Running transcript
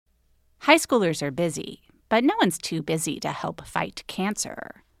High schoolers are busy, but no one's too busy to help fight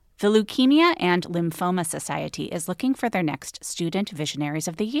cancer. The Leukemia and Lymphoma Society is looking for their next Student Visionaries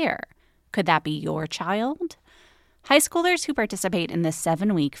of the Year. Could that be your child? High schoolers who participate in this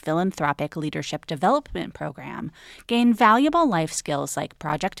 7-week philanthropic leadership development program gain valuable life skills like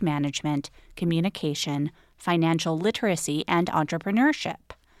project management, communication, financial literacy, and entrepreneurship.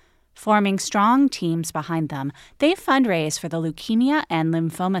 Forming strong teams behind them, they fundraise for the Leukemia and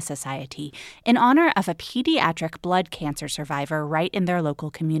Lymphoma Society in honor of a pediatric blood cancer survivor right in their local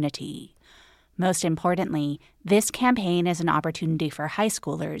community. Most importantly, this campaign is an opportunity for high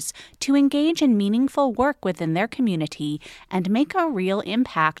schoolers to engage in meaningful work within their community and make a real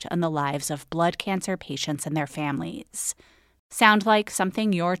impact on the lives of blood cancer patients and their families. Sound like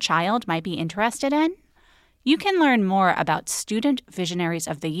something your child might be interested in? You can learn more about Student Visionaries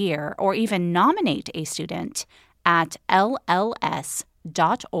of the Year or even nominate a student at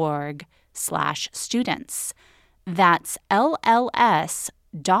lls.org/students. That's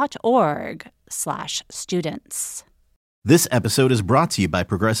lls.org/students. This episode is brought to you by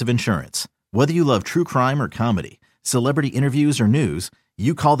Progressive Insurance. Whether you love true crime or comedy, celebrity interviews or news,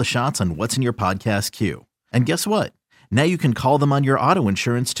 you call the shots on what's in your podcast queue. And guess what? Now you can call them on your auto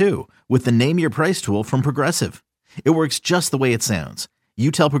insurance too with the Name Your Price tool from Progressive. It works just the way it sounds. You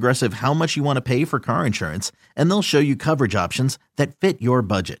tell Progressive how much you want to pay for car insurance, and they'll show you coverage options that fit your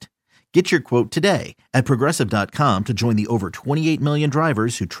budget. Get your quote today at Progressive.com to join the over 28 million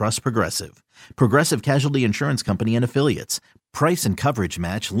drivers who trust Progressive. Progressive Casualty Insurance Company and Affiliates. Price and coverage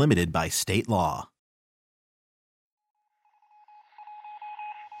match limited by state law.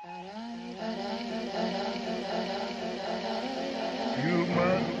 You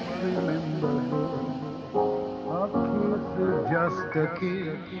must remember, a kiss is just a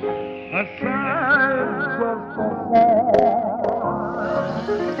kiss, a sigh's just a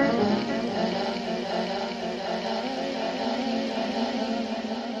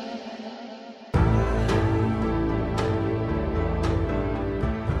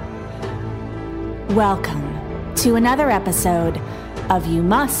Welcome to another episode of You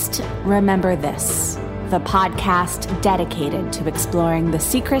Must Remember This, the podcast dedicated to exploring the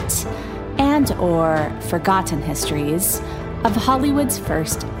secret and/or forgotten histories of Hollywood's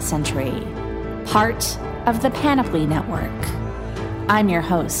first century, part of the Panoply Network. I'm your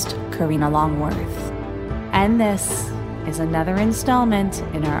host, Karina Longworth, and this is another installment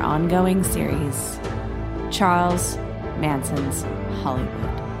in our ongoing series, Charles Manson's Hollywood.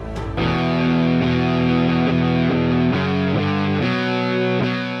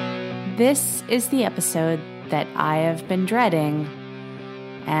 This is the episode that I have been dreading,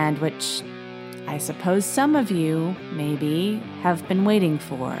 and which I suppose some of you, maybe, have been waiting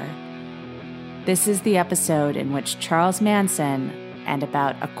for. This is the episode in which Charles Manson and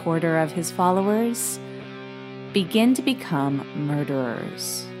about a quarter of his followers begin to become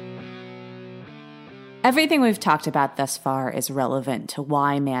murderers. Everything we've talked about thus far is relevant to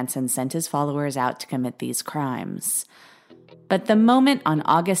why Manson sent his followers out to commit these crimes. But the moment on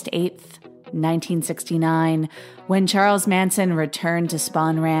August 8th, 1969, when Charles Manson returned to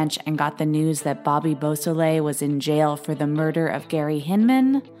Spahn Ranch and got the news that Bobby Beausoleil was in jail for the murder of Gary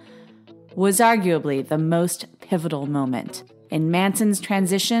Hinman, was arguably the most pivotal moment in Manson's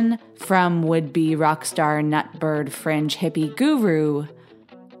transition from would-be rock star nutbird fringe hippie guru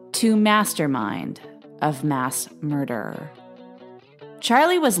to mastermind of mass murder.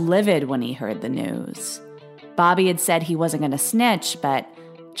 Charlie was livid when he heard the news. Bobby had said he wasn't going to snitch, but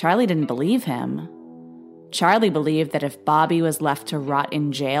Charlie didn't believe him. Charlie believed that if Bobby was left to rot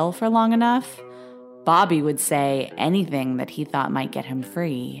in jail for long enough, Bobby would say anything that he thought might get him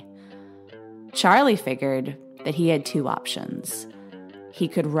free. Charlie figured that he had two options. He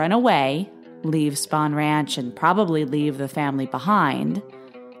could run away, leave Spahn Ranch, and probably leave the family behind,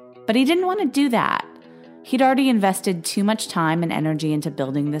 but he didn't want to do that. He'd already invested too much time and energy into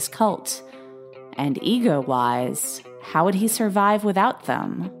building this cult. And ego-wise, how would he survive without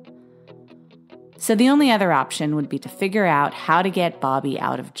them? So the only other option would be to figure out how to get Bobby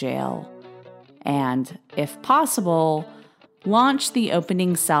out of jail. And, if possible, launch the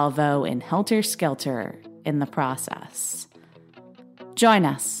opening salvo in helter-skelter in the process. Join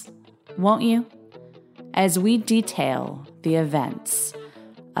us, won't you, as we detail the events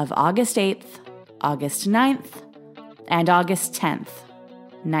of August 8th, August 9th, and August 10th,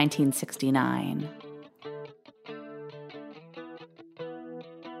 1969.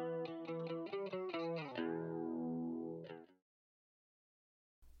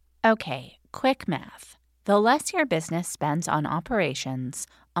 Okay, quick math. The less your business spends on operations,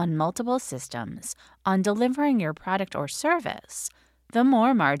 on multiple systems, on delivering your product or service, the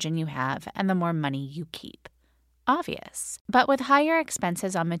more margin you have and the more money you keep. Obvious. But with higher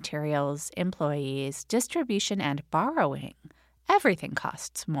expenses on materials, employees, distribution, and borrowing, everything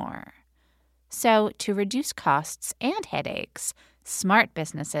costs more. So, to reduce costs and headaches, smart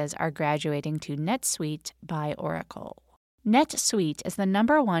businesses are graduating to NetSuite by Oracle. NetSuite is the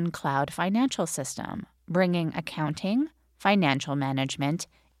 #1 cloud financial system, bringing accounting, financial management,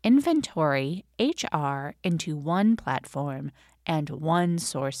 inventory, HR into one platform and one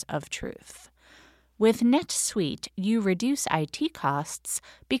source of truth. With NetSuite, you reduce IT costs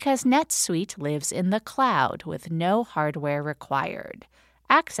because NetSuite lives in the cloud with no hardware required,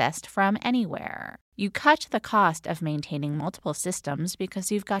 accessed from anywhere. You cut the cost of maintaining multiple systems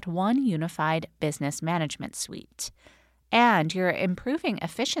because you've got one unified business management suite. And you're improving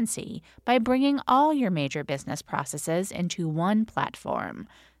efficiency by bringing all your major business processes into one platform,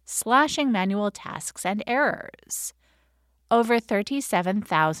 slashing manual tasks and errors. Over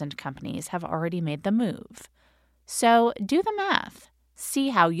 37,000 companies have already made the move. So do the math. See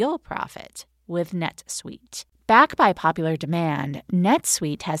how you'll profit with NetSuite. Backed by popular demand,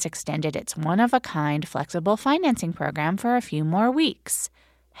 NetSuite has extended its one-of-a-kind flexible financing program for a few more weeks.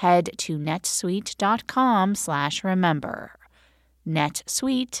 Head to netsuite.com/remember.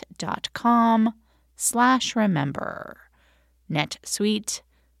 netsuite.com/remember.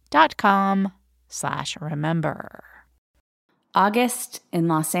 netsuite.com/remember. August in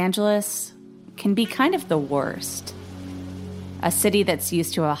Los Angeles can be kind of the worst. A city that's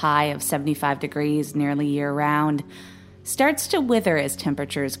used to a high of 75 degrees nearly year-round starts to wither as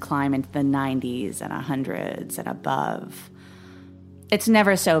temperatures climb into the 90s and 100s and above. It's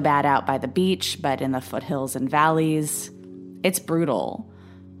never so bad out by the beach, but in the foothills and valleys, it's brutal.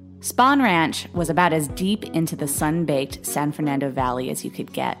 Spawn Ranch was about as deep into the sun-baked San Fernando Valley as you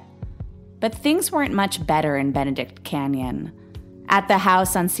could get. But things weren't much better in Benedict Canyon. At the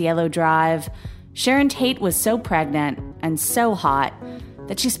house on Cielo Drive, Sharon Tate was so pregnant and so hot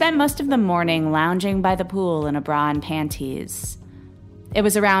that she spent most of the morning lounging by the pool in a bra and panties. It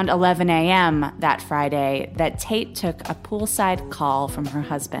was around 11 a.m. that Friday that Tate took a poolside call from her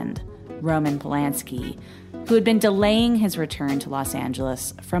husband, Roman Polanski, who had been delaying his return to Los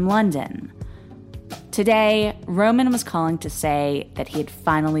Angeles from London. Today, Roman was calling to say that he had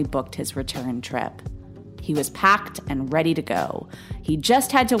finally booked his return trip. He was packed and ready to go. He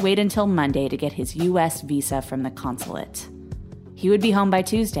just had to wait until Monday to get his U.S. visa from the consulate. He would be home by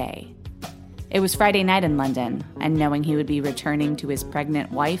Tuesday. It was Friday night in London, and knowing he would be returning to his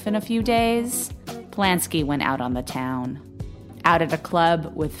pregnant wife in a few days, Polanski went out on the town. Out at a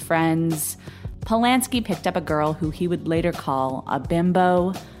club with friends, Polanski picked up a girl who he would later call a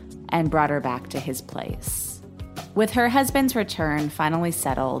bimbo and brought her back to his place. With her husband's return finally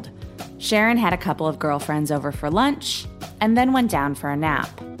settled, Sharon had a couple of girlfriends over for lunch and then went down for a nap.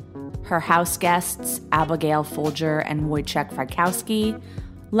 Her house guests, Abigail Folger and Wojciech Frykowski,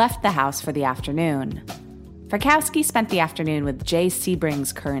 left the house for the afternoon. Frykowski spent the afternoon with Jay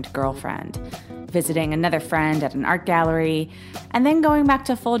Sebring's current girlfriend, visiting another friend at an art gallery, and then going back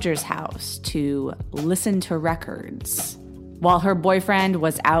to Folger's house to listen to records. While her boyfriend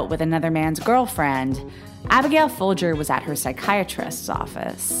was out with another man's girlfriend, Abigail Folger was at her psychiatrist's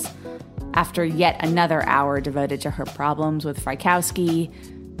office. After yet another hour devoted to her problems with Frykowski,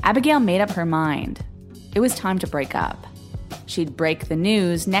 Abigail made up her mind. It was time to break up. She'd break the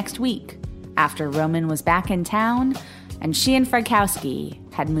news next week, after Roman was back in town and she and Frykowski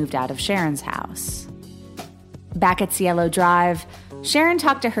had moved out of Sharon's house. Back at Cielo Drive, Sharon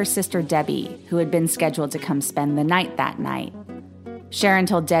talked to her sister Debbie, who had been scheduled to come spend the night that night. Sharon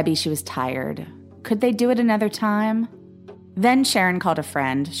told Debbie she was tired. Could they do it another time? Then Sharon called a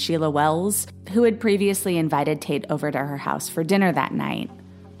friend, Sheila Wells, who had previously invited Tate over to her house for dinner that night.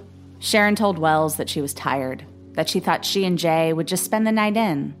 Sharon told Wells that she was tired, that she thought she and Jay would just spend the night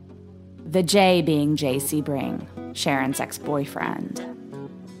in. The Jay being Jay Sebring, Sharon's ex-boyfriend.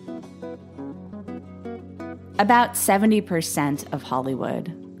 About 70% of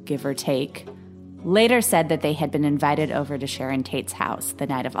Hollywood, give or take, later said that they had been invited over to Sharon Tate's house the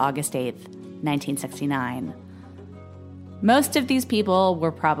night of August 8th, 1969. Most of these people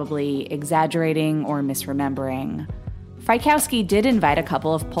were probably exaggerating or misremembering. Frykowski did invite a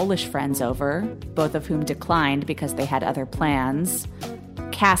couple of Polish friends over, both of whom declined because they had other plans.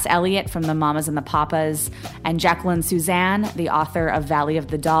 Cass Elliot from the Mamas and the Papas and Jacqueline Suzanne, the author of Valley of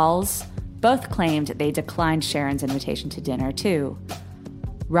the Dolls, both claimed they declined Sharon's invitation to dinner, too.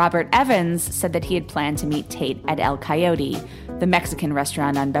 Robert Evans said that he had planned to meet Tate at El Coyote, the Mexican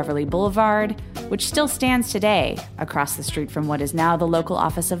restaurant on Beverly Boulevard, which still stands today across the street from what is now the local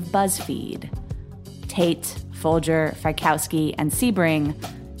office of BuzzFeed. Tate, Folger, Frykowski, and Sebring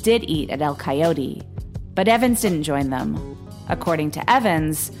did eat at El Coyote, but Evans didn't join them. According to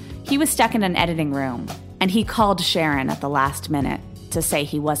Evans, he was stuck in an editing room, and he called Sharon at the last minute to say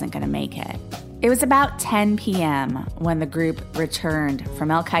he wasn't going to make it. It was about 10 p.m. when the group returned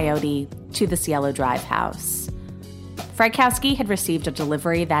from El Coyote to the Cielo Drive house. Frykowski had received a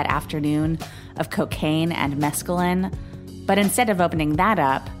delivery that afternoon of cocaine and mescaline, but instead of opening that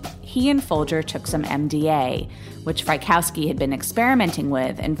up, he and Folger took some MDA, which Frykowski had been experimenting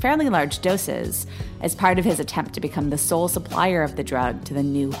with in fairly large doses as part of his attempt to become the sole supplier of the drug to the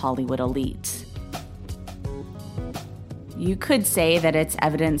new Hollywood elite. You could say that it's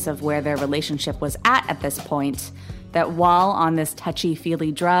evidence of where their relationship was at this point, that while on this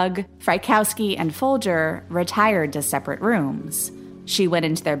touchy-feely drug, Frykowski and Folger retired to separate rooms. She went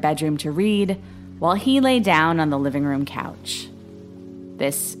into their bedroom to read, while he lay down on the living room couch.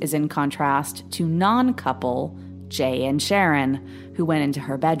 This is in contrast to non-couple Jay and Sharon, who went into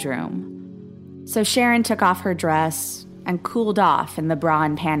her bedroom. So Sharon took off her dress and cooled off in the bra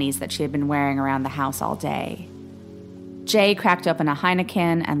and panties that she had been wearing around the house all day. Jay cracked open a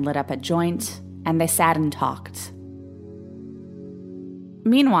Heineken and lit up a joint, and they sat and talked.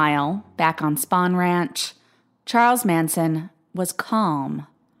 Meanwhile, back on Spawn Ranch, Charles Manson was calm.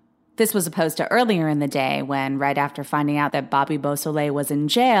 This was opposed to earlier in the day when, right after finding out that Bobby Beausoleil was in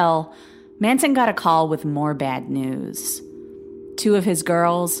jail, Manson got a call with more bad news. Two of his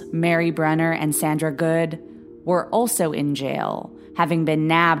girls, Mary Brunner and Sandra Good, were also in jail, having been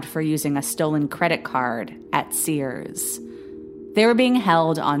nabbed for using a stolen credit card at Sears. They were being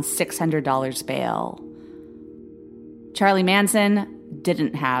held on $600 bail. Charlie Manson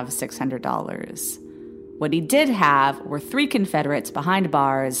didn't have $600. What he did have were 3 Confederates behind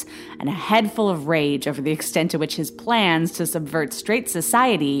bars and a head full of rage over the extent to which his plans to subvert straight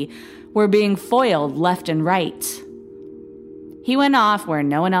society were being foiled left and right. He went off where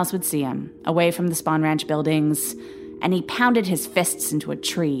no one else would see him, away from the Spawn Ranch buildings, and he pounded his fists into a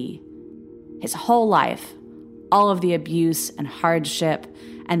tree. His whole life, all of the abuse and hardship,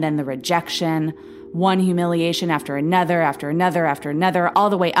 and then the rejection, one humiliation after another, all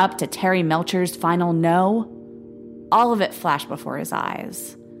the way up to Terry Melcher's final no. All of it flashed before his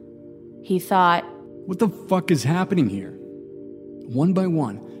eyes. He thought, what the fuck is happening here? One by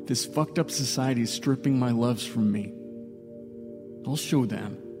one, this fucked up society is stripping my loves from me. I'll show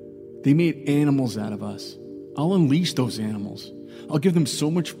them. They made animals out of us. I'll unleash those animals. I'll give them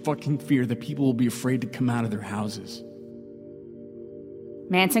so much fucking fear that people will be afraid to come out of their houses.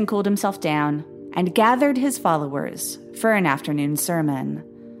 Manson cooled himself down and gathered his followers for an afternoon sermon.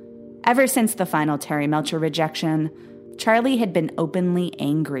 Ever since the final Terry Melcher rejection, Charlie had been openly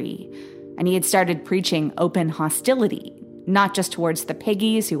angry, and he had started preaching open hostility, not just towards the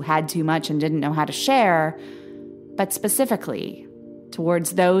piggies who had too much and didn't know how to share, but specifically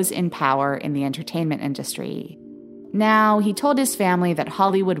towards those in power in the entertainment industry. Now, he told his family that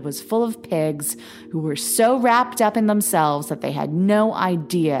Hollywood was full of pigs who were so wrapped up in themselves that they had no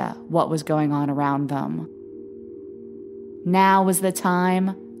idea what was going on around them. Now was the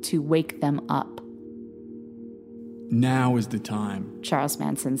time to wake them up. Now is the time, Charles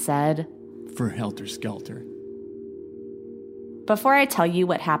Manson said, for Helter Skelter. Before I tell you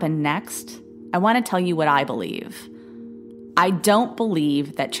what happened next, I want to tell you what I believe. I don't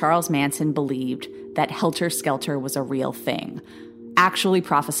believe that Charles Manson believed that Helter Skelter was a real thing, actually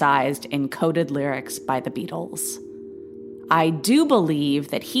prophesized in coded lyrics by the Beatles. I do believe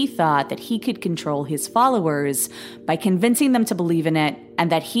that he thought that he could control his followers by convincing them to believe in it,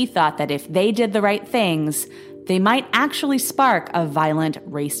 and that he thought that if they did the right things, they might actually spark a violent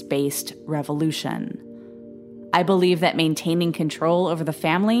race-based revolution. I believe that maintaining control over the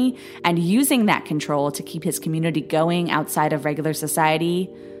family and using that control to keep his community going outside of regular society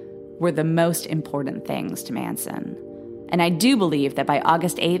were the most important things to Manson. And I do believe that by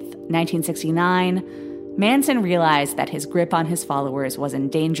August 8th, 1969, Manson realized that his grip on his followers was in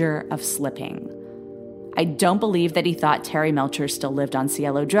danger of slipping. I don't believe that he thought Terry Melcher still lived on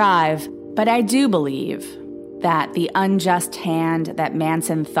Cielo Drive, but I do believe that the unjust hand that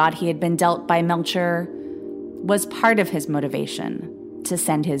Manson thought he had been dealt by Melcher was part of his motivation to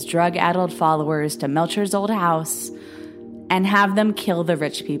send his drug-addled followers to Melcher's old house and have them kill the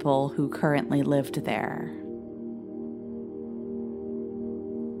rich people who currently lived there.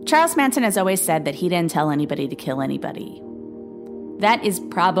 Charles Manson has always said that he didn't tell anybody to kill anybody. That is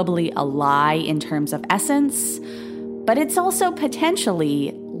probably a lie in terms of essence, but it's also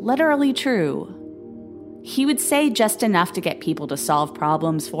potentially literally true. He would say just enough to get people to solve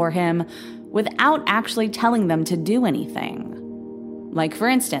problems for him without actually telling them to do anything. Like, for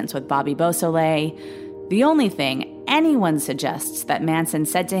instance, with Bobby Beausoleil, the only thing anyone suggests that Manson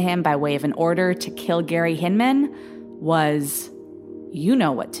said to him by way of an order to kill Gary Hinman was, "You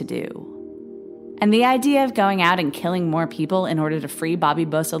know what to do." And the idea of going out and killing more people in order to free Bobby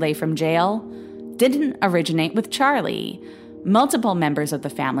Beausoleil from jail didn't originate with Charlie. Multiple members of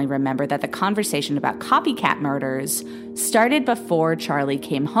the family remember that the conversation about copycat murders started before Charlie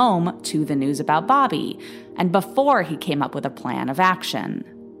came home to the news about Bobby, and before he came up with a plan of action.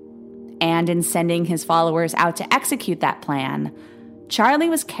 And in sending his followers out to execute that plan, Charlie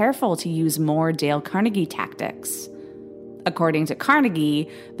was careful to use more Dale Carnegie tactics. According to Carnegie,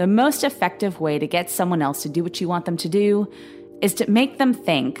 the most effective way to get someone else to do what you want them to do is to make them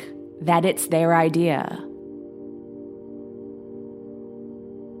think that it's their idea.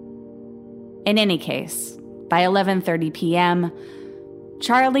 In any case, by 11:30 p.m.,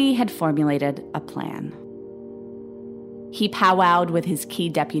 Charlie had formulated a plan. He powwowed with his key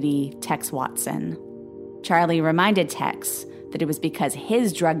deputy, Tex Watson. Charlie reminded Tex that it was because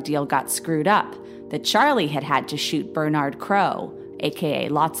his drug deal got screwed up that Charlie had to shoot Bernard Crow, a.k.a.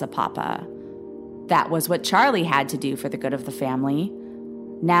 Lotsa Papa. That was what Charlie had to do for the good of the family.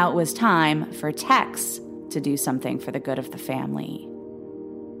 Now it was time for Tex to do something for the good of the family.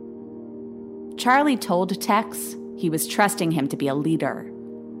 Charlie told Tex he was trusting him to be a leader.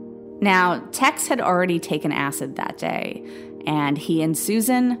 Now, Tex had already taken acid that day, and he and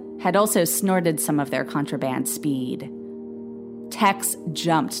Susan had also snorted some of their contraband speed. Tex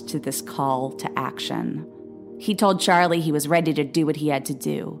jumped to this call to action. He told Charlie he was ready to do what he had to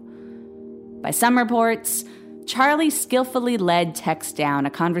do. By some reports, Charlie skillfully led Tex down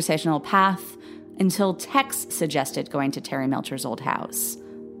a conversational path until Tex suggested going to Terry Melcher's old house.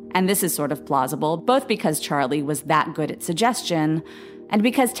 And this is sort of plausible, both because Charlie was that good at suggestion, and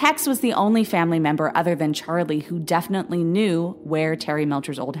because Tex was the only family member other than Charlie who definitely knew where Terry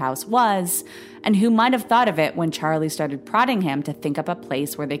Melcher's old house was, and who might have thought of it when Charlie started prodding him to think up a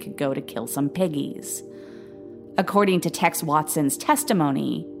place where they could go to kill some piggies. According to Tex Watson's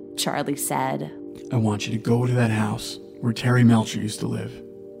testimony, Charlie said, "I want you to go to that house where Terry Melcher used to live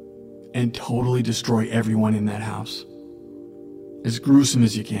and totally destroy everyone in that house. As gruesome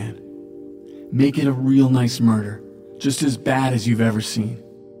as you can. Make it a real nice murder, just as bad as you've ever seen.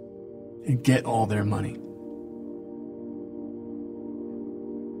 And get all their money."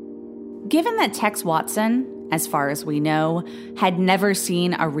 Given that Tex Watson, as far as we know, had never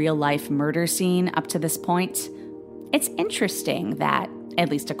seen a real-life murder scene up to this point, it's interesting that,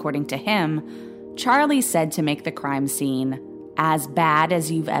 at least according to him, Charlie said to make the crime scene as bad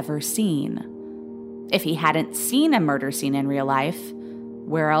as you've ever seen. If he hadn't seen a murder scene in real life,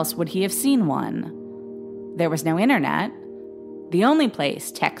 where else would he have seen one? There was no internet. The only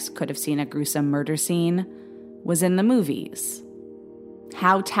place Tex could have seen a gruesome murder scene was in the movies.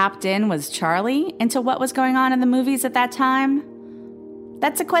 How tapped in was Charlie into what was going on in the movies at that time?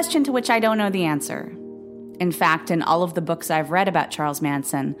 That's a question to which I don't know the answer. In fact, in all of the books I've read about Charles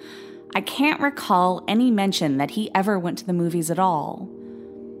Manson, I can't recall any mention that he ever went to the movies at all.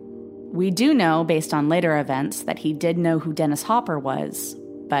 We do know, based on later events, that he did know who Dennis Hopper was,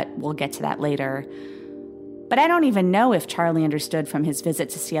 but we'll get to that later. But I don't even know if Charlie understood from his visit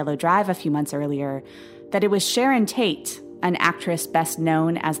to Cielo Drive a few months earlier that it was Sharon Tate, an actress best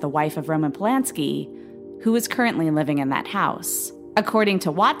known as the wife of Roman Polanski, who was currently living in that house. According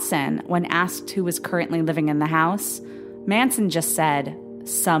to Watson, when asked who was currently living in the house, Manson just said,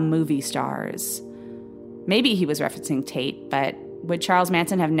 "some movie stars." Maybe he was referencing Tate, but would Charles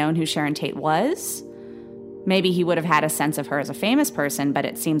Manson have known who Sharon Tate was? Maybe he would have had a sense of her as a famous person, but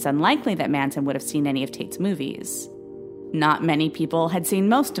it seems unlikely that Manson would have seen any of Tate's movies. Not many people had seen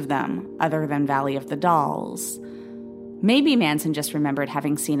most of them, other than Valley of the Dolls. Maybe Manson just remembered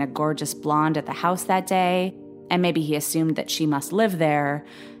having seen a gorgeous blonde at the house that day, and maybe he assumed that she must live there,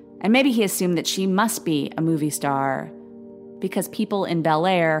 and maybe he assumed that she must be a movie star, because people in Bel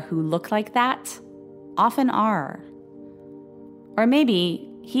Air who look like that often are. Or maybe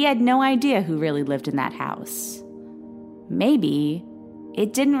he had no idea who really lived in that house. Maybe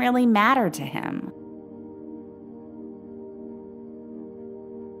it didn't really matter to him.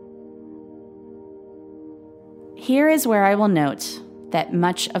 Here is where I will note that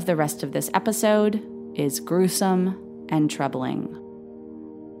much of the rest of this episode is gruesome and troubling.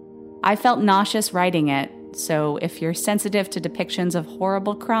 I felt nauseous writing it, so if you're sensitive to depictions of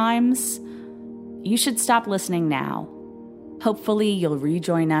horrible crimes, you should stop listening now. Hopefully, you'll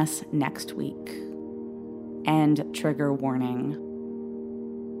rejoin us next week. And trigger warning.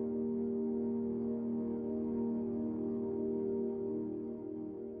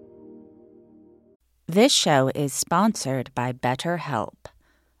 This show is sponsored by BetterHelp.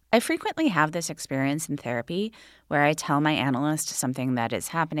 I frequently have this experience in therapy where I tell my analyst something that is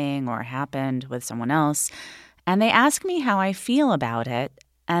happening or happened with someone else, and they ask me how I feel about it,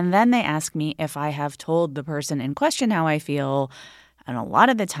 and then they ask me if I have told the person in question how I feel, and a lot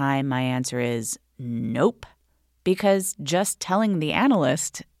of the time my answer is nope, because just telling the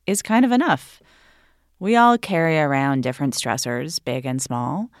analyst is kind of enough. We all carry around different stressors, big and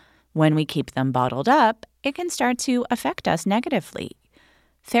small. When we keep them bottled up, it can start to affect us negatively.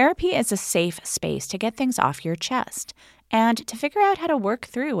 Therapy is a safe space to get things off your chest and to figure out how to work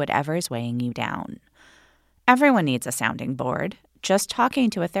through whatever is weighing you down. Everyone needs a sounding board. Just talking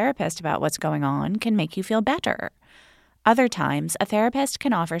to a therapist about what's going on can make you feel better. Other times, a therapist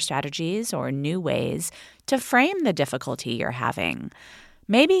can offer strategies or new ways to frame the difficulty you're having.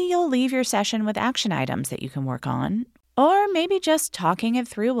 Maybe you'll leave your session with action items that you can work on, or maybe just talking it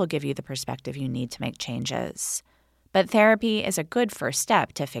through will give you the perspective you need to make changes. But therapy is a good first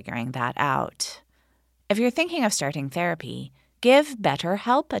step to figuring that out. If you're thinking of starting therapy, give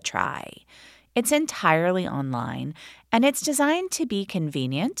BetterHelp a try. It's entirely online, and it's designed to be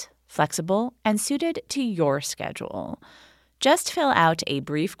convenient, flexible, and suited to your schedule. Just fill out a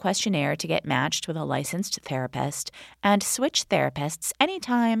brief questionnaire to get matched with a licensed therapist and switch therapists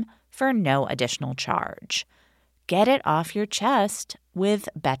anytime for no additional charge. Get it off your chest with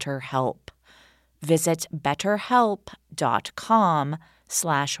BetterHelp. Visit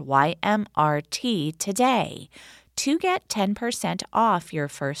betterhelp.com/YMRT today to get 10% off your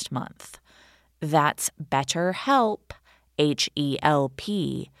first month. That's BetterHelp,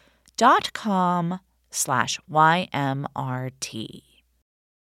 HELP.com/YMRT.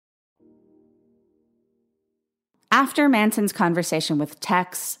 After Manson's conversation with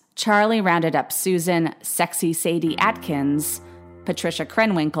Tex, Charlie rounded up Susan Sexy Sadie Atkins, Patricia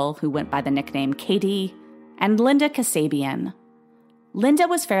Krenwinkel, who went by the nickname Katie, and Linda Kasabian. Linda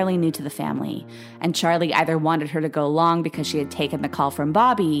was fairly new to the family, and Charlie either wanted her to go along because she had taken the call from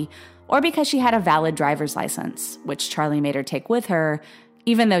Bobby or because she had a valid driver's license, which Charlie made her take with her,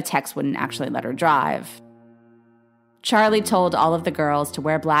 even though Tex wouldn't actually let her drive. Charlie told all of the girls to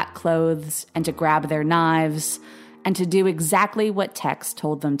wear black clothes and to grab their knives and to do exactly what Tex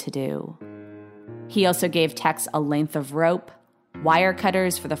told them to do. He also gave Tex a length of rope, wire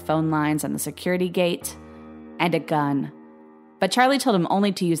cutters for the phone lines and the security gate, and a gun. But Charlie told him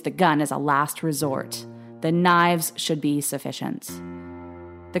only to use the gun as a last resort. The knives should be sufficient.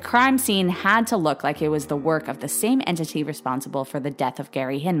 The crime scene had to look like it was the work of the same entity responsible for the death of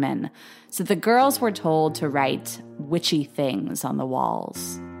Gary Hinman, so the girls were told to write witchy things on the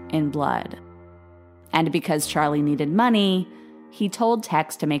walls in blood. And because Charlie needed money, he told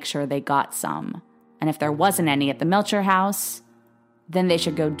Tex to make sure they got some. And if there wasn't any at the Melcher house, then they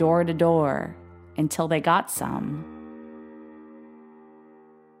should go door to door until they got some.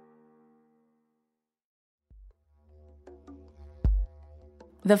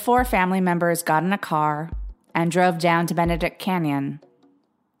 The 4 family members got in a car and drove down to Benedict Canyon.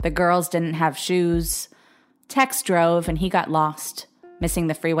 The girls didn't have shoes. Tex drove and he got lost, missing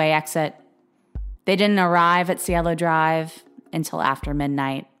the freeway exit. They didn't arrive at Cielo Drive until after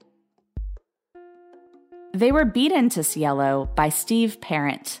midnight. They were beaten to Cielo by Steve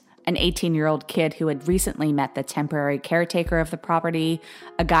Parent, an 18-year-old kid who had recently met the temporary caretaker of the property,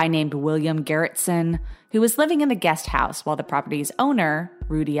 a guy named William Garrettson, who was living in the guest house while the property's owner,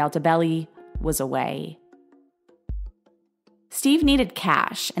 Rudy Altobelli, was away. Steve needed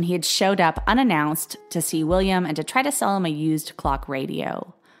cash, and he had showed up unannounced to see William and to try to sell him a used clock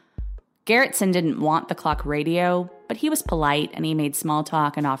radio. Garrettson didn't want the clock radio, but he was polite and he made small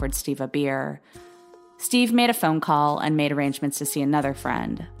talk and offered Steve a beer. Steve made a phone call and made arrangements to see another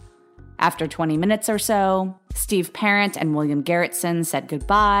friend. After 20 minutes or so, Steve Parent and William Garrettson said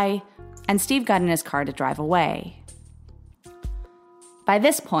goodbye, and Steve got in his car to drive away. By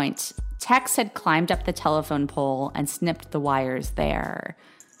this point, Tex had climbed up the telephone pole and snipped the wires there.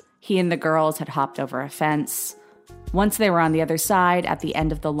 He and the girls had hopped over a fence. Once they were on the other side, at the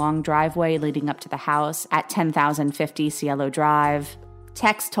end of the long driveway leading up to the house at 10,050 Cielo Drive,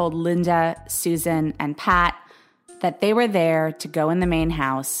 Tex told Linda, Susan, and Pat that they were there to go in the main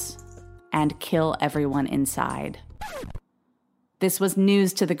house and kill everyone inside. This was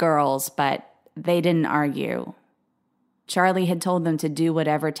news to the girls, but they didn't argue. Charlie had told them to do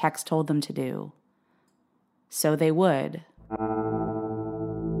whatever Tex told them to do. So they would.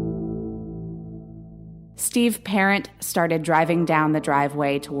 Steve Parent started driving down the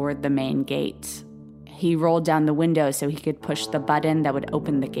driveway toward the main gate. He rolled down the window so he could push the button that would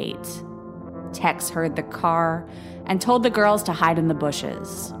open the gate. Tex heard the car and told the girls to hide in the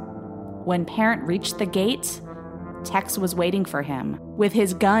bushes. When Parent reached the gate, Tex was waiting for him, with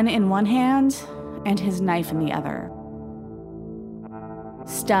his gun in one hand and his knife in the other.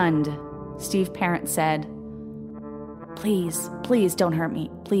 Stunned, Steve Parent said, "Please, please don't hurt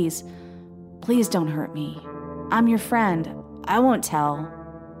me. Please, please don't hurt me. I'm your friend. I won't tell."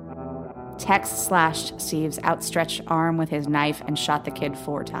 Tex slashed Steve's outstretched arm with his knife and shot the kid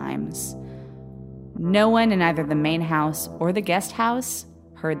 4 times. No one in either the main house or the guest house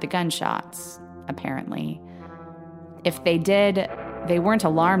heard the gunshots, apparently. If they did, they weren't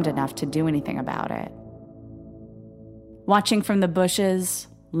alarmed enough to do anything about it. Watching from the bushes,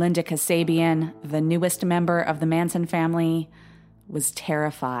 Linda Kasabian, the newest member of the Manson family, was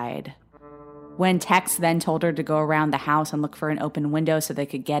terrified. When Tex then told her to go around the house and look for an open window so they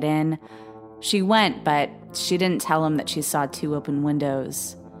could get in, she went, but she didn't tell him that she saw 2 open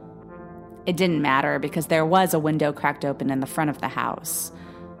windows. It didn't matter because there was a window cracked open in the front of the house.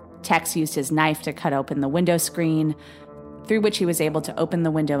 Tex used his knife to cut open the window screen, through which he was able to open the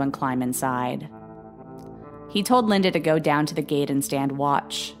window and climb inside. He told Linda to go down to the gate and stand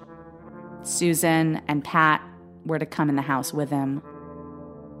watch. Susan and Pat were to come in the house with him.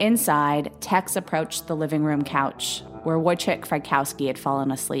 Inside, Tex approached the living room couch, where Wojciech Frykowski had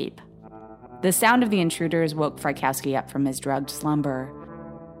fallen asleep. The sound of the intruders woke Frykowski up from his drugged slumber.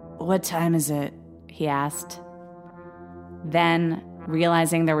 "What time is it?" he asked. Then,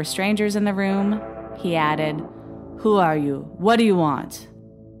 realizing there were strangers in the room, he added, "Who are you? What do you want?"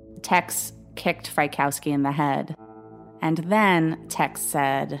 Tex kicked Frykowski in the head. And then Tex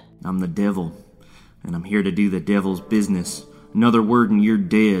said, "I'm the devil, and I'm here to do the devil's business. Another word and you're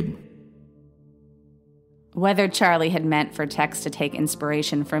dead." Whether Charlie had meant for Tex to take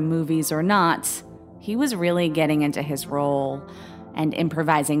inspiration from movies or not, he was really getting into his role and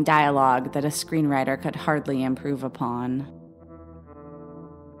improvising dialogue that a screenwriter could hardly improve upon.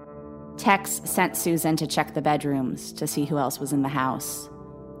 Tex sent Susan to check the bedrooms to see who else was in the house.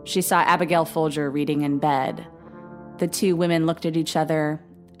 She saw Abigail Folger reading in bed. The 2 women looked at each other,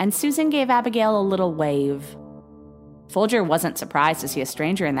 and Susan gave Abigail a little wave. Folger wasn't surprised to see a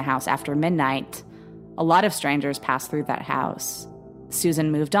stranger in the house after midnight. A lot of strangers passed through that house.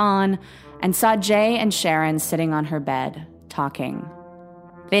 Susan moved on and saw Jay and Sharon sitting on her bed, talking.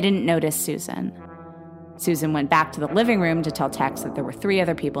 They didn't notice Susan. Susan went back to the living room to tell Tex that there were 3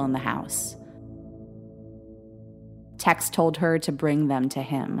 other people in the house. Tex told her to bring them to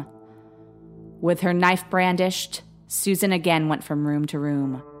him. With her knife brandished, Susan again went from room to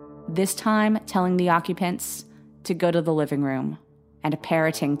room, this time telling the occupants to go to the living room and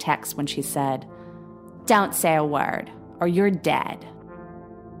parroting Tex when she said, "Don't say a word, or you're dead."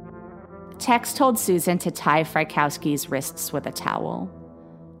 Tex told Susan to tie Frykowski's wrists with a towel.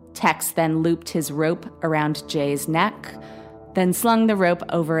 Tex then looped his rope around Jay's neck, then slung the rope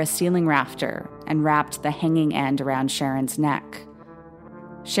over a ceiling rafter and wrapped the hanging end around Sharon's neck.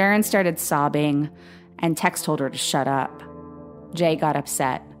 Sharon started sobbing, and Tex told her to shut up. Jay got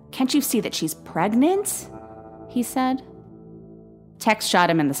upset. "Can't you see that she's pregnant?" he said. Tex shot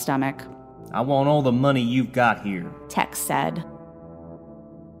him in the stomach. "I want all the money you've got here," Tex said.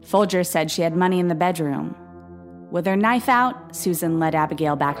 Folger said she had money in the bedroom. With her knife out, Susan led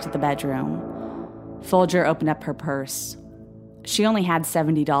Abigail back to the bedroom. Folger opened up her purse. She only had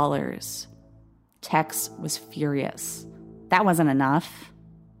 $70. Tex was furious. That wasn't enough.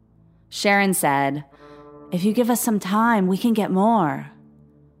 Sharon said, "If you give us some time, we can get more."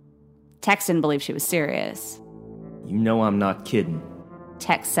 Tex didn't believe she was serious. "You know I'm not kidding."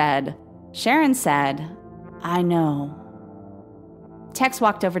 Tex said. Sharon said, "I know." Tex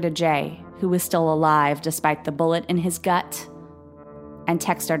walked over to Jay, who was still alive despite the bullet in his gut, and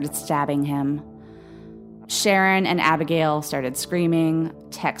Tex started stabbing him. Sharon and Abigail started screaming.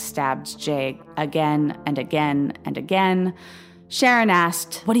 Tex stabbed Jay again and again and again. Sharon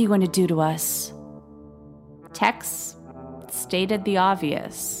asked, "What are you going to do to us?" Tex stated the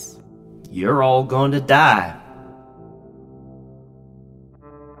obvious. "You're all going to die."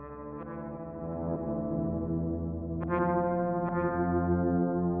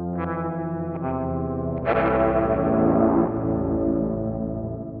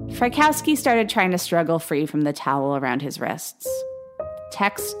 Frykowski started trying to struggle free from the towel around his wrists.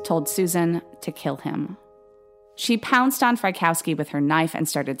 Tex told Susan to kill him. She pounced on Frykowski with her knife and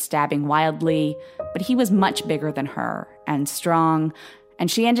started stabbing wildly, but he was much bigger than her and strong, and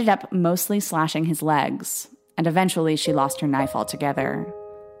she ended up mostly slashing his legs, and eventually she lost her knife altogether.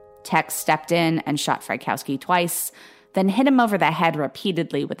 Tex stepped in and shot Frykowski twice, then hit him over the head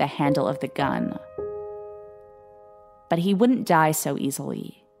repeatedly with the handle of the gun. But he wouldn't die so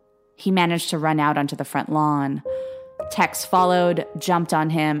easily. He managed to run out onto the front lawn. Tex followed, jumped on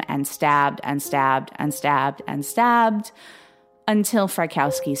him, and stabbed and stabbed and stabbed and stabbed until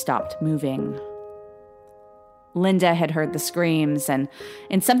Frykowski stopped moving. Linda had heard the screams, and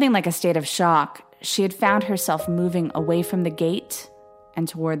in something like a state of shock, she had found herself moving away from the gate and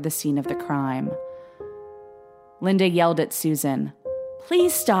toward the scene of the crime. Linda yelled at Susan,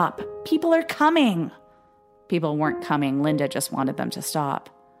 "Please stop! People are coming!" People weren't coming. Linda just wanted them to stop.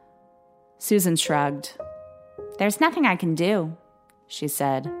 Susan shrugged. "There's nothing I can do," she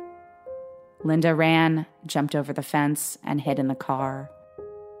said. Linda ran, jumped over the fence, and hid in the car.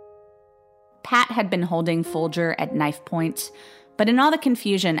 Pat had been holding Folger at knife point, but in all the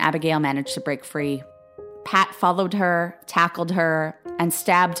confusion, Abigail managed to break free. Pat followed her, tackled her, and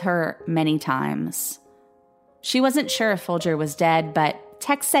stabbed her many times. She wasn't sure if Folger was dead, but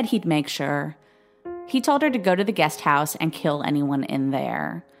Tex said he'd make sure. He told her to go to the guest house and kill anyone in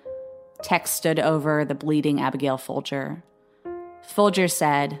there. Tex stood over the bleeding Abigail Folger. Folger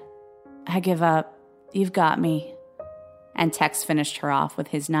said, "I give up. You've got me." And Tex finished her off with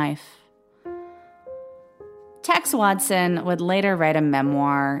his knife. Tex Watson would later write a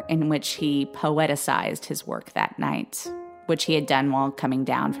memoir in which he poeticized his work that night, which he had done while coming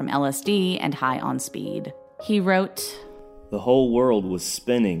down from LSD and high on speed. He wrote, "The whole world was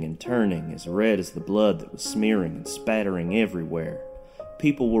spinning and turning as red as the blood that was smearing and spattering everywhere.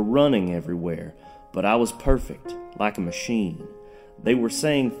 People were running everywhere, but I was perfect, like a machine. They were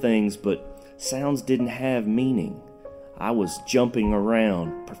saying things, but sounds didn't have meaning. I was jumping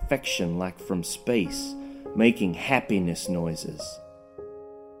around, perfection like from space, making happiness noises.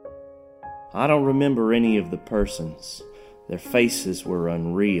 I don't remember any of the persons. Their faces were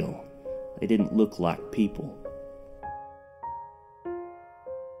unreal. They didn't look like people."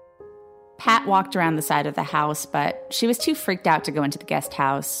 Pat walked around the side of the house, but she was too freaked out to go into the guest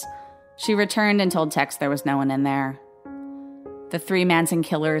house. She returned and told Tex there was no one in there. The three Manson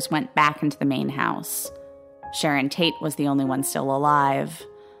killers went back into the main house. Sharon Tate was the only one still alive.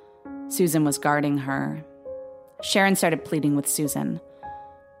 Susan was guarding her. Sharon started pleading with Susan.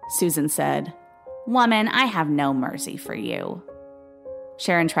 Susan said, "Woman, I have no mercy for you."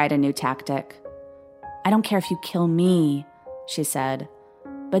 Sharon tried a new tactic. "I don't care if you kill me," she said,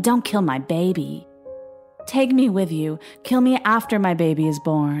 "but don't kill my baby. Take me with you. Kill me after my baby is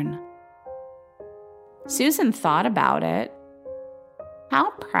born." Susan thought about it.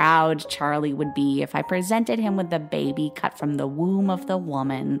 How proud Charlie would be if I presented him with the baby cut from the womb of the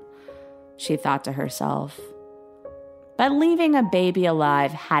woman, she thought to herself. But leaving a baby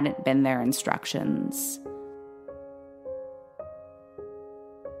alive hadn't been their instructions.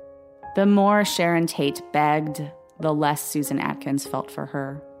 The more Sharon Tate begged, the less Susan Atkins felt for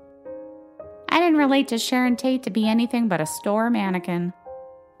her. "I didn't relate to Sharon Tate to be anything but a store mannequin,"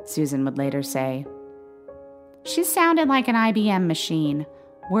 Susan would later say. "She sounded like an IBM machine.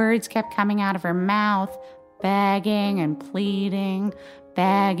 Words kept coming out of her mouth, begging and pleading,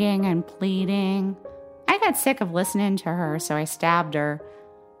 begging and pleading. I got sick of listening to her, so I stabbed her.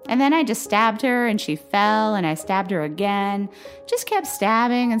 And then I just stabbed her, and she fell, and I stabbed her again. Just kept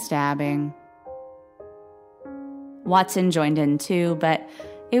stabbing and stabbing." Watson joined in too, but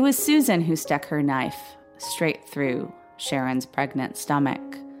it was Susan who stuck her knife straight through Sharon's pregnant stomach.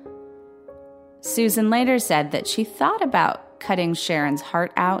 Susan later said that she thought about cutting Sharon's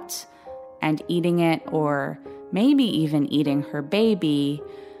heart out and eating it, or maybe even eating her baby,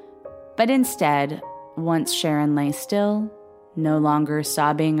 but instead, once Sharon lay still, no longer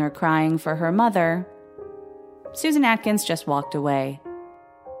sobbing or crying for her mother, Susan Atkins just walked away.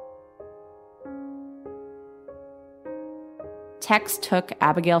 Tex took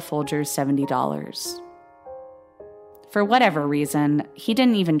Abigail Folger's $70. For whatever reason, he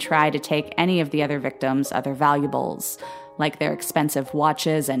didn't even try to take any of the other victims' other valuables, like their expensive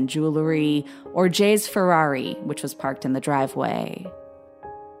watches and jewelry, or Jay's Ferrari, which was parked in the driveway.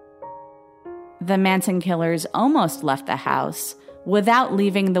 The Manson killers almost left the house without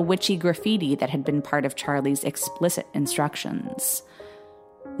leaving the witchy graffiti that had been part of Charlie's explicit instructions.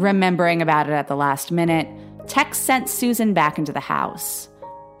 Remembering about it at the last minute, Tex sent Susan back into the house.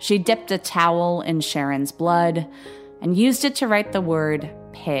 She dipped a towel in Sharon's blood and used it to write the word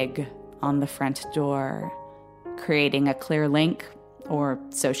pig on the front door, creating a clear link, or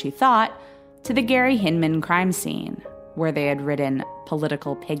so she thought, to the Gary Hinman crime scene, where they had written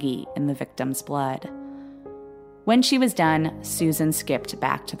political piggy in the victim's blood. When she was done, Susan skipped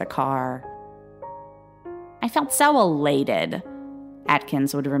back to the car. "I felt so elated,"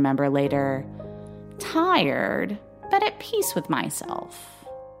 Atkins would remember later. "Tired, but at peace with myself."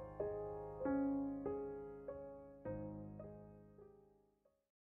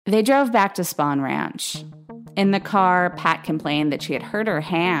 They drove back to Spawn Ranch. In the car, Pat complained that she had hurt her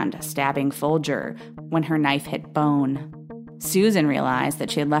hand stabbing Folger when her knife hit bone. Susan realized that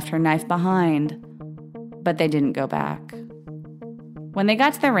she had left her knife behind, but they didn't go back. When they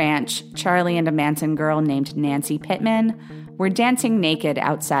got to the ranch, Charlie and a Manson girl named Nancy Pittman were dancing naked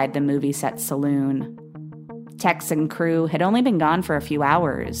outside the movie set saloon. Tex and crew had only been gone for a few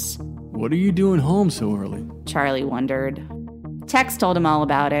hours. What are you doing home so early? Charlie wondered. Tex told him all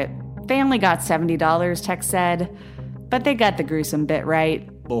about it. They only got $70, Tex said, but they got the gruesome bit right.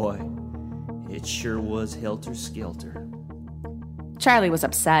 Boy, it sure was helter-skelter. Charlie was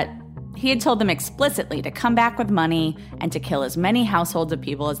upset. He had told them explicitly to come back with money and to kill as many households of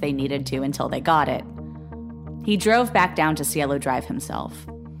people as they needed to until they got it. He drove back down to Cielo Drive himself.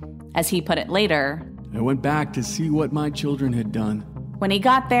 As he put it later, I went back to see what my children had done. When he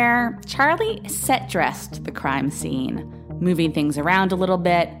got there, Charlie set-dressed the crime scene, moving things around a little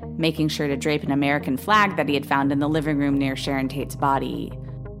bit, making sure to drape an American flag that he had found in the living room near Sharon Tate's body.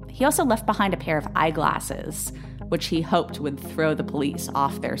 He also left behind a pair of eyeglasses, which he hoped would throw the police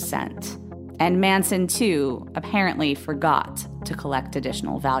off their scent. And Manson, too, apparently forgot to collect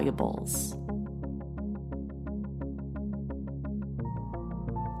additional valuables.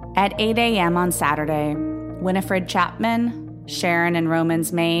 At 8 a.m. on Saturday, Winifred Chapman, Sharon and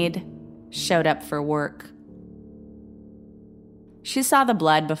Roman's maid, showed up for work. She saw the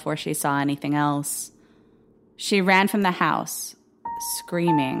blood before she saw anything else. She ran from the house,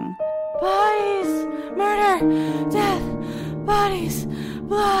 screaming, "Bodies! Murder! Death! Bodies!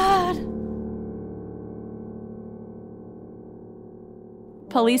 Blood!"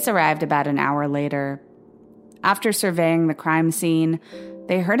 Police arrived about an hour later. After surveying the crime scene,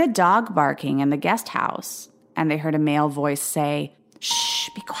 they heard a dog barking in the guest house, and they heard a male voice say, "Shh,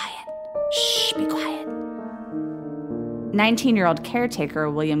 be quiet. Shh, be quiet." 19-year-old caretaker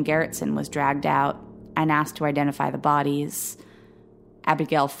William Garrettson was dragged out and asked to identify the bodies.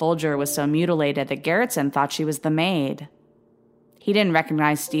 Abigail Folger was so mutilated that Garrettson thought she was the maid. He didn't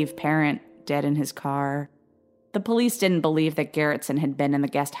recognize Steve Parent, dead in his car. The police didn't believe that Garrettson had been in the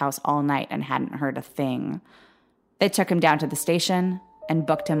guest house all night and hadn't heard a thing. They took him down to the station and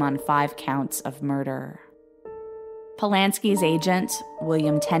booked him on 5 counts of murder. Polanski's agent,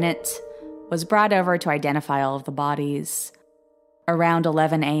 William Tennant, was brought over to identify all of the bodies. Around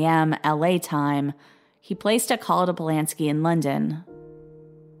 11 a.m. LA time, he placed a call to Polanski in London.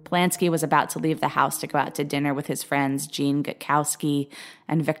 Polanski was about to leave the house to go out to dinner with his friends Gene Gutkowski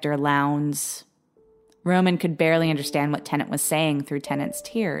and Victor Lowndes. Roman could barely understand what Tennant was saying through Tennant's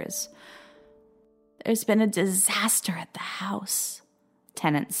tears. "There's been a disaster at the house,"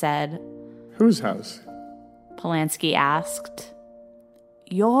 Tennant said. "Whose house?" Polanski asked.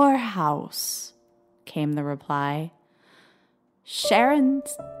 "Your house," came the reply.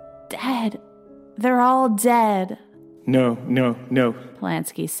 "Sharon's dead. They're all dead." No,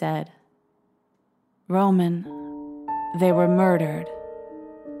 Polanski said. "Roman, they were murdered."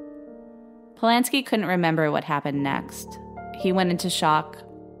 Polanski couldn't remember what happened next. He went into shock,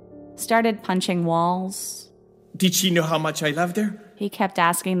 started punching walls. Did she know how much I loved her? He kept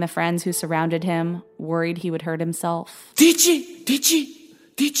asking the friends who surrounded him, worried he would hurt himself. Did she?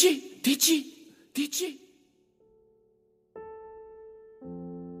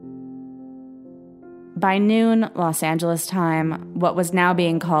 By noon, Los Angeles time, what was now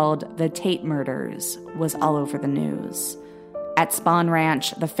being called the Tate murders was all over the news. At Spahn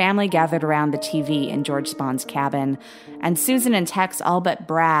Ranch, the family gathered around the TV in George Spahn's cabin, and Susan and Tex all but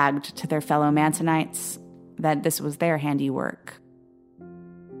bragged to their fellow Mansonites that this was their handiwork.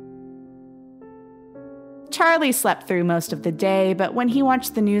 Charlie slept through most of the day, but when he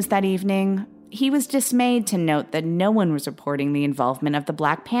watched the news that evening, he was dismayed to note that no one was reporting the involvement of the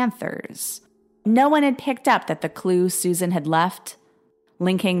Black Panthers. No one had picked up that the clue Susan had left,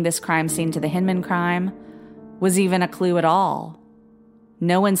 linking this crime scene to the Hinman crime, was even a clue at all.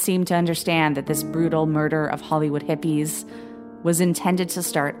 No one seemed to understand that this brutal murder of Hollywood hippies was intended to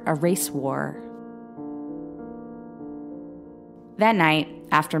start a race war. That night,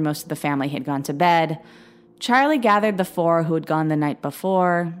 after most of the family had gone to bed, Charlie gathered the 4 who had gone the night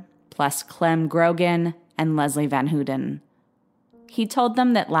before, plus Clem Grogan and Leslie Van Houten. He told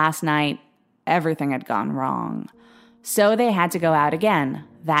them that last night, everything had gone wrong. So they had to go out again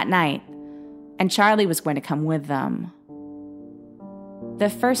that night, and Charlie was going to come with them. The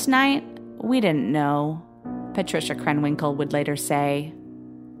first night, we didn't know, Patricia Krenwinkel would later say.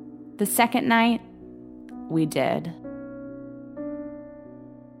 The second night, we did.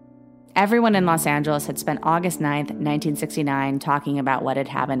 Everyone in Los Angeles had spent August 9th, 1969, talking about what had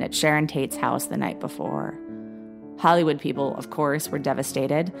happened at Sharon Tate's house the night before. Hollywood people, of course, were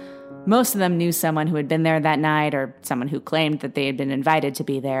devastated. Most of them knew someone who had been there that night or someone who claimed that they had been invited to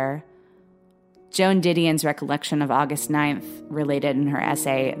be there. Joan Didion's recollection of August 9th, related in her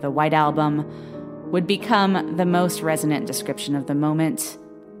essay, The White Album, would become the most resonant description of the moment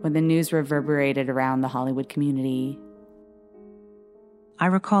when the news reverberated around the Hollywood community. I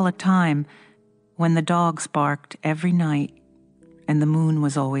recall a time when the dogs barked every night and the moon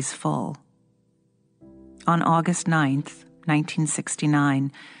was always full. On August 9th,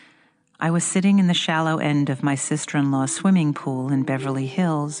 1969, I was sitting in the shallow end of my sister-in-law's swimming pool in Beverly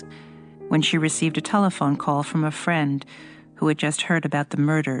Hills when she received a telephone call from a friend who had just heard about the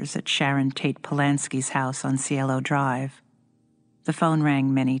murders at Sharon Tate Polanski's house on Cielo Drive. The phone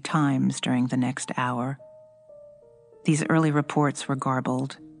rang many times during the next hour. These early reports were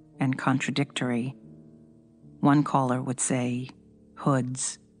garbled and contradictory. One caller would say,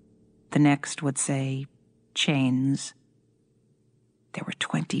 hoods. The next would say, chains. There were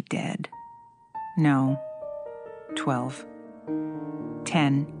 20 dead. No, 12.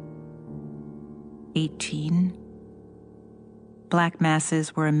 10. 18. Black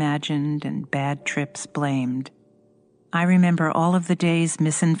masses were imagined and bad trips blamed. I remember all of the day's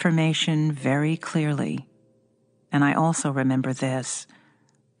misinformation very clearly. And I also remember this,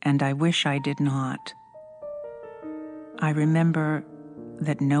 and I wish I did not. I remember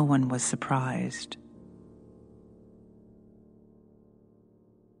that no one was surprised.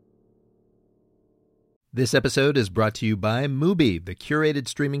 This episode is brought to you by Mubi, the curated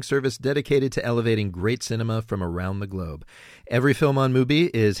streaming service dedicated to elevating great cinema from around the globe. Every film on Mubi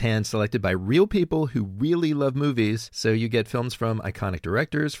is hand-selected by real people who really love movies, so you get films from iconic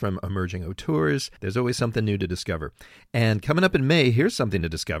directors, from emerging auteurs. There's always something new to discover. And coming up in May, here's something to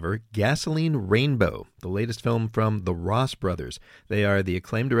discover, Gasoline Rainbow, the latest film from the Ross brothers. They are the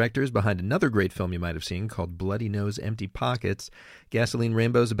acclaimed directors behind another great film you might have seen called Bloody Nose, Empty Pockets. Gasoline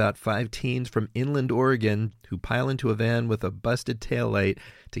Rainbow is about 5 teens from inland Oregon who pile into a van with a busted taillight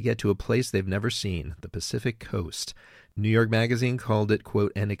to get to a place they've never seen, the Pacific Coast. New York Magazine called it,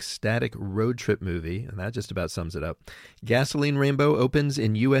 quote, an ecstatic road trip movie, and that just about sums it up. Gasoline Rainbow opens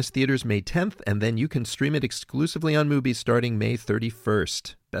in U.S. theaters May 10th, and then you can stream it exclusively on Mubi starting May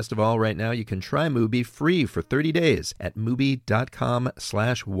 31st. Best of all, right now you can try Mubi free for 30 days at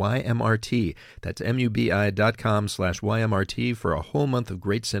Mubi.com/YMRT. That's MUBI.com/YMRT for a whole month of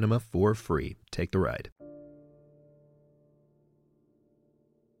great cinema for free. Take the ride.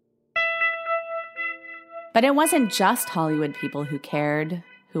 But it wasn't just Hollywood people who cared,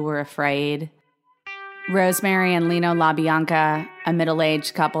 who were afraid. Rosemary and Lino LaBianca, a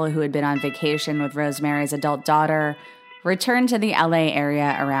middle-aged couple who had been on vacation with Rosemary's adult daughter, returned to the LA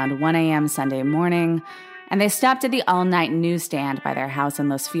area around 1 a.m. Sunday morning, and they stopped at the all-night newsstand by their house in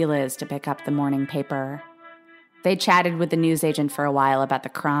Los Feliz to pick up the morning paper. They chatted with the newsagent for a while about the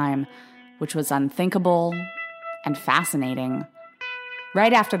crime, which was unthinkable and fascinating.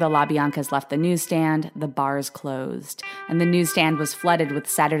 Right after the LaBiancas left the newsstand, the bars closed, and the newsstand was flooded with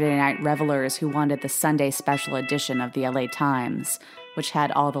Saturday night revelers who wanted the Sunday special edition of the LA Times, which had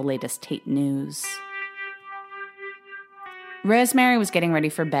all the latest Tate news. Rosemary was getting ready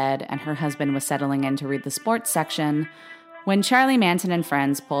for bed, and her husband was settling in to read the sports section when Charlie Manson and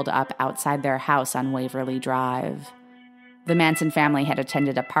friends pulled up outside their house on Waverly Drive. The Manson family had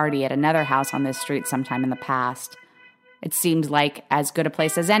attended a party at another house on this street sometime in the past. It seemed like as good a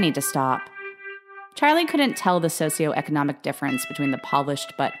place as any to stop. Charlie couldn't tell the socioeconomic difference between the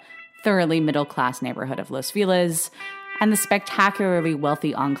polished but thoroughly middle-class neighborhood of Los Feliz and the spectacularly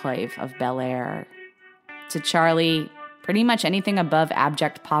wealthy enclave of Bel Air. To Charlie, pretty much anything above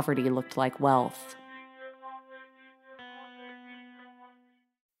abject poverty looked like wealth.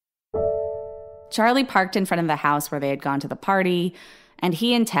 Charlie parked in front of the house where they had gone to the party, and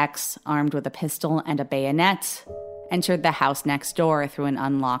he and Tex, armed with a pistol and a bayonet, entered the house next door through an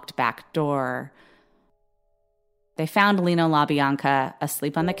unlocked back door. They found Lino LaBianca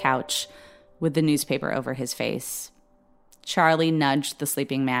asleep on the couch with the newspaper over his face. Charlie nudged the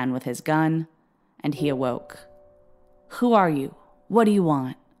sleeping man with his gun, and he awoke. "Who are you? What do you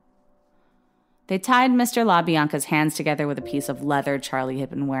want?" They tied Mr. LaBianca's hands together with a piece of leather Charlie had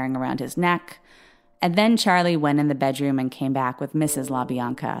been wearing around his neck, and then Charlie went in the bedroom and came back with Mrs.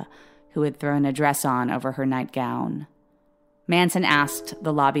 LaBianca, who had thrown a dress on over her nightgown. Manson asked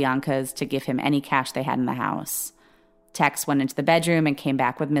the LaBiancas to give him any cash they had in the house. Tex went into the bedroom and came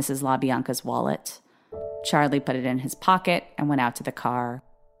back with Mrs. LaBianca's wallet. Charlie put it in his pocket and went out to the car.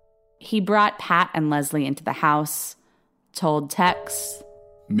 He brought Pat and Leslie into the house, told Tex,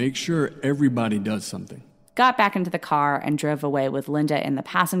 "Make sure everybody does something," got back into the car and drove away with Linda in the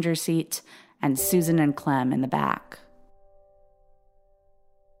passenger seat and Susan and Clem in the back.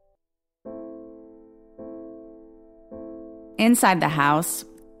 Inside the house,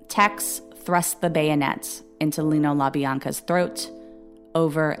 Tex thrust the bayonet into Lino LaBianca's throat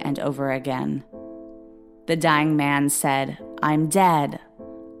over and over again. The dying man said, "I'm dead,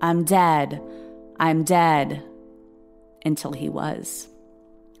 I'm dead, I'm dead," until he was.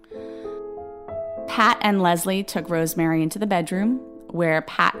 Pat and Leslie took Rosemary into the bedroom, where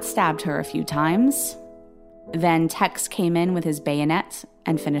Pat stabbed her a few times. Then Tex came in with his bayonet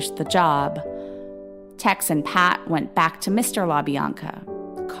and finished the job. Tex and Pat went back to Mr.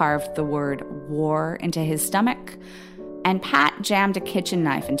 LaBianca, carved the word war into his stomach, and Pat jammed a kitchen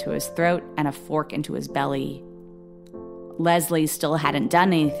knife into his throat and a fork into his belly. Leslie still hadn't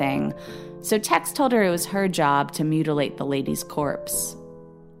done anything, so Tex told her it was her job to mutilate the lady's corpse.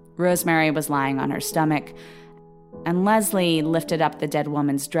 Rosemary was lying on her stomach, and Leslie lifted up the dead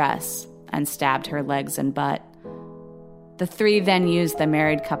woman's dress and stabbed her legs and butt. The three then used the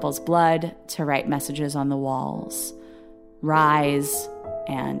married couple's blood to write messages on the walls. Rise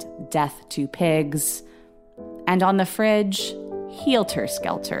and death to pigs. And on the fridge, Heelter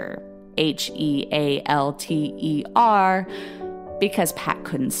Skelter, Healter, because Pat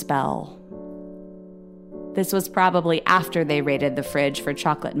couldn't spell. This was probably after they raided the fridge for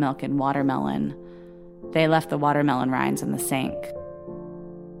chocolate milk and watermelon. They left the watermelon rinds in the sink.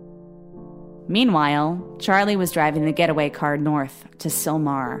 Meanwhile, Charlie was driving the getaway car north to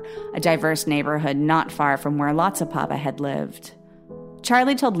Sylmar, a diverse neighborhood not far from where Lotsapapa had lived.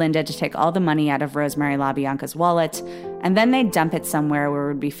 Charlie told Linda to take all the money out of Rosemary LaBianca's wallet, and then they'd dump it somewhere where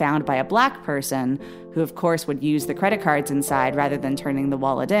it would be found by a black person, who of course would use the credit cards inside rather than turning the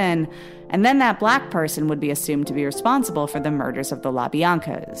wallet in, and then that black person would be assumed to be responsible for the murders of the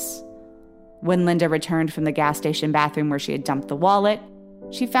LaBiancas. When Linda returned from the gas station bathroom where she had dumped the wallet,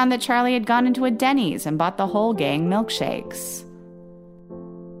 she found that Charlie had gone into a Denny's and bought the whole gang milkshakes.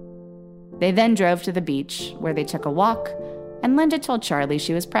 They then drove to the beach, where they took a walk, and Linda told Charlie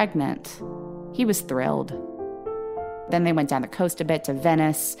she was pregnant. He was thrilled. Then they went down the coast a bit to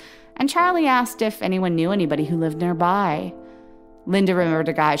Venice, and Charlie asked if anyone knew anybody who lived nearby. Linda remembered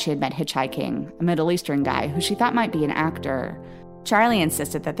a guy she had met hitchhiking, a Middle Eastern guy who she thought might be an actor. Charlie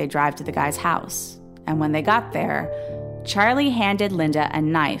insisted that they drive to the guy's house, and when they got there, Charlie handed Linda a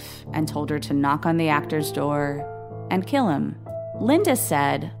knife and told her to knock on the actor's door and kill him. Linda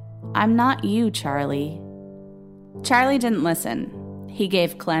said, "I'm not you, Charlie." Charlie didn't listen. He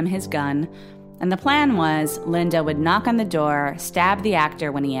gave Clem his gun, and the plan was Linda would knock on the door, stab the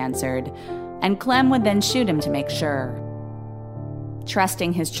actor when he answered, and Clem would then shoot him to make sure.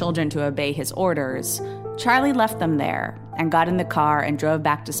 Trusting his children to obey his orders, Charlie left them there and got in the car and drove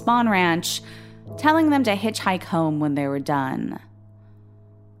back to Spawn Ranch, telling them to hitchhike home when they were done.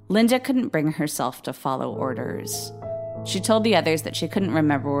 Linda couldn't bring herself to follow orders. She told the others that she couldn't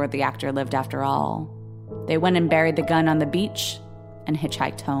remember where the actor lived after all. They went and buried the gun on the beach and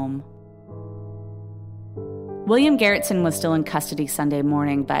hitchhiked home. William Garrettson was still in custody Sunday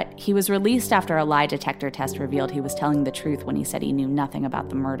morning, but he was released after a lie detector test revealed he was telling the truth when he said he knew nothing about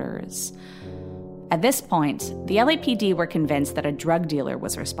the murders. At this point, the LAPD were convinced that a drug dealer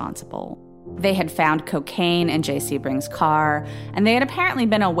was responsible. They had found cocaine in Jay Sebring's car, and they had apparently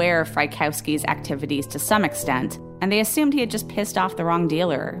been aware of Frykowski's activities to some extent, and they assumed he had just pissed off the wrong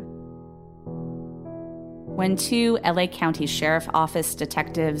dealer. When two LA County Sheriff Office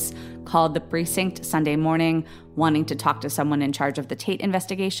detectives called the precinct Sunday morning wanting to talk to someone in charge of the Tate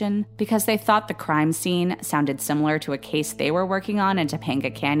investigation because they thought the crime scene sounded similar to a case they were working on in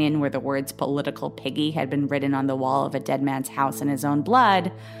Topanga Canyon where the words "political piggy" had been written on the wall of a dead man's house in his own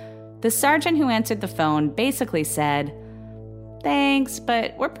blood, the sergeant who answered the phone basically said, "Thanks,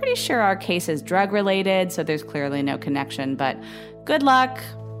 but we're pretty sure our case is drug-related, so there's clearly no connection, but good luck."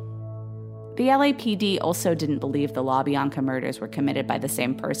 The LAPD also didn't believe the LaBianca murders were committed by the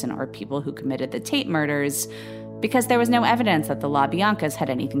same person or people who committed the Tate murders because there was no evidence that the LaBiancas had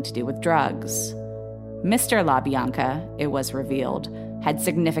anything to do with drugs. Mr. LaBianca, it was revealed, had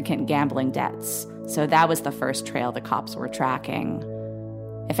significant gambling debts, so that was the first trail the cops were tracking.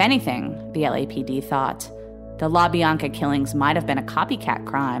 If anything, the LAPD thought, the LaBianca killings might have been a copycat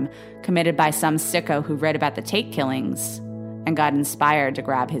crime committed by some sicko who read about the Tate killings and got inspired to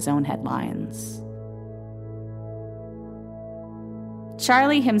grab his own headlines.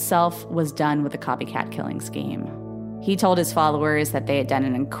 Charlie himself was done with the copycat killing scheme. He told his followers that they had done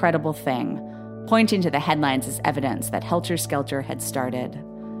an incredible thing, pointing to the headlines as evidence that Helter Skelter had started.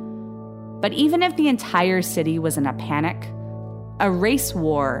 But even if the entire city was in a panic, a race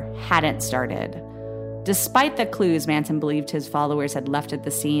war hadn't started. Despite the clues Manson believed his followers had left at the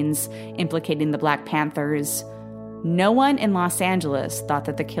scenes implicating the Black Panthers, no one in Los Angeles thought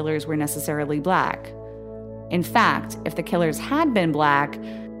that the killers were necessarily black. In fact, if the killers had been black,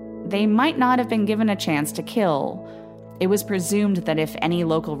 they might not have been given a chance to kill. It was presumed that if any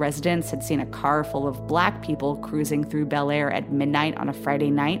local residents had seen a car full of black people cruising through Bel Air at midnight on a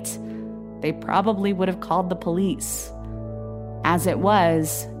Friday night, they probably would have called the police. As it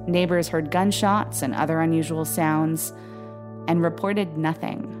was, neighbors heard gunshots and other unusual sounds and reported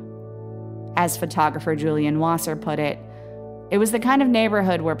nothing. As photographer Julian Wasser put it was the kind of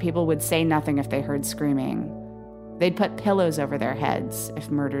neighborhood where people would say nothing if they heard screaming. They'd put pillows over their heads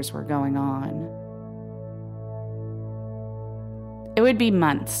if murders were going on. It would be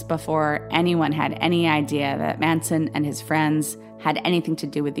months before anyone had any idea that Manson and his friends had anything to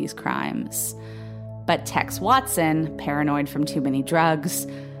do with these crimes. But Tex Watson, paranoid from too many drugs,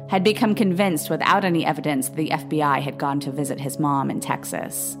 had become convinced without any evidence that the FBI had gone to visit his mom in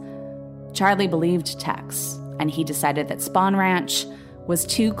Texas. Charlie believed Tex, and he decided that Spawn Ranch was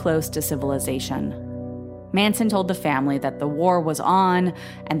too close to civilization. Manson told the family that the war was on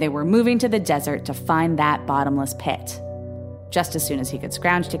and they were moving to the desert to find that bottomless pit, just as soon as he could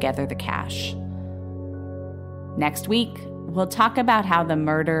scrounge together the cash. Next week, we'll talk about how the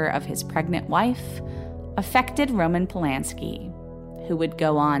murder of his pregnant wife affected Roman Polanski, who would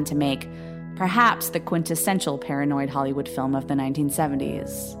go on to make perhaps the quintessential paranoid Hollywood film of the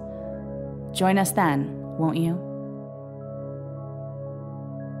 1970s. Join us then, won't you?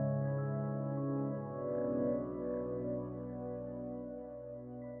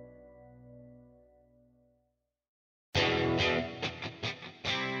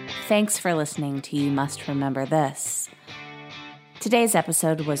 Thanks for listening to You Must Remember This. Today's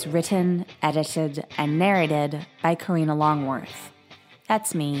episode was written, edited, and narrated by Karina Longworth.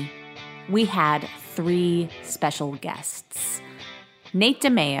 That's me. We had 3 special guests. Nate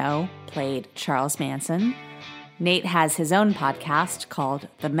DeMeo played Charles Manson. Nate has his own podcast called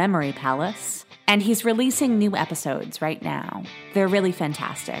The Memory Palace, and he's releasing new episodes right now. They're really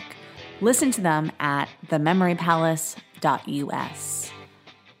fantastic. Listen to them at thememorypalace.us.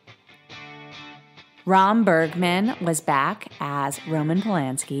 Rom Bergman was back as Roman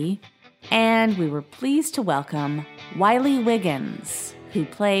Polanski, and we were pleased to welcome Wiley Wiggins, who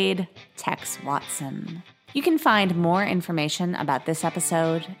played Tex Watson. You can find more information about this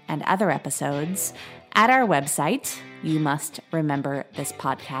episode and other episodes at our website,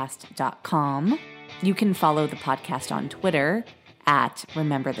 youmustrememberthispodcast.com. You can follow the podcast on Twitter at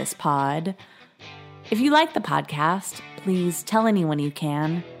RememberThisPod. If you like the podcast, please tell anyone you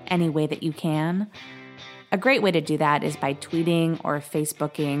can, any way that you can. A great way to do that is by tweeting or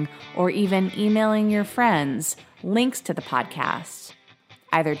Facebooking or even emailing your friends links to the podcast,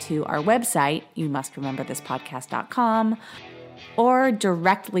 either to our website, youmustrememberthispodcast.com, or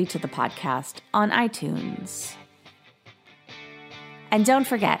directly to the podcast on iTunes. And don't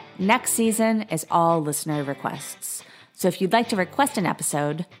forget, next season is all listener requests. So if you'd like to request an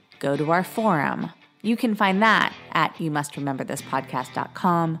episode, go to our forum. You can find that at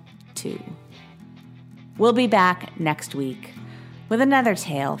youmustrememberthispodcast.com too. We'll be back next week with another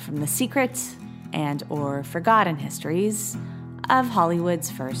tale from the secret and or forgotten histories of Hollywood's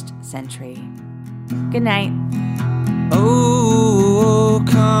first century. Good night. Oh,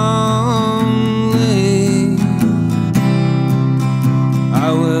 come late, I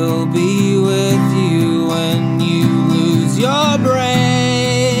will be with you when you lose your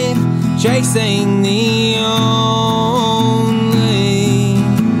breath, chasing the only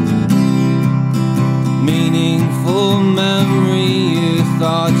meaningful memory you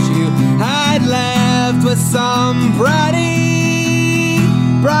thought you had left with some pretty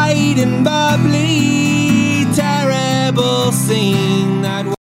bright and bubbly terrible scene.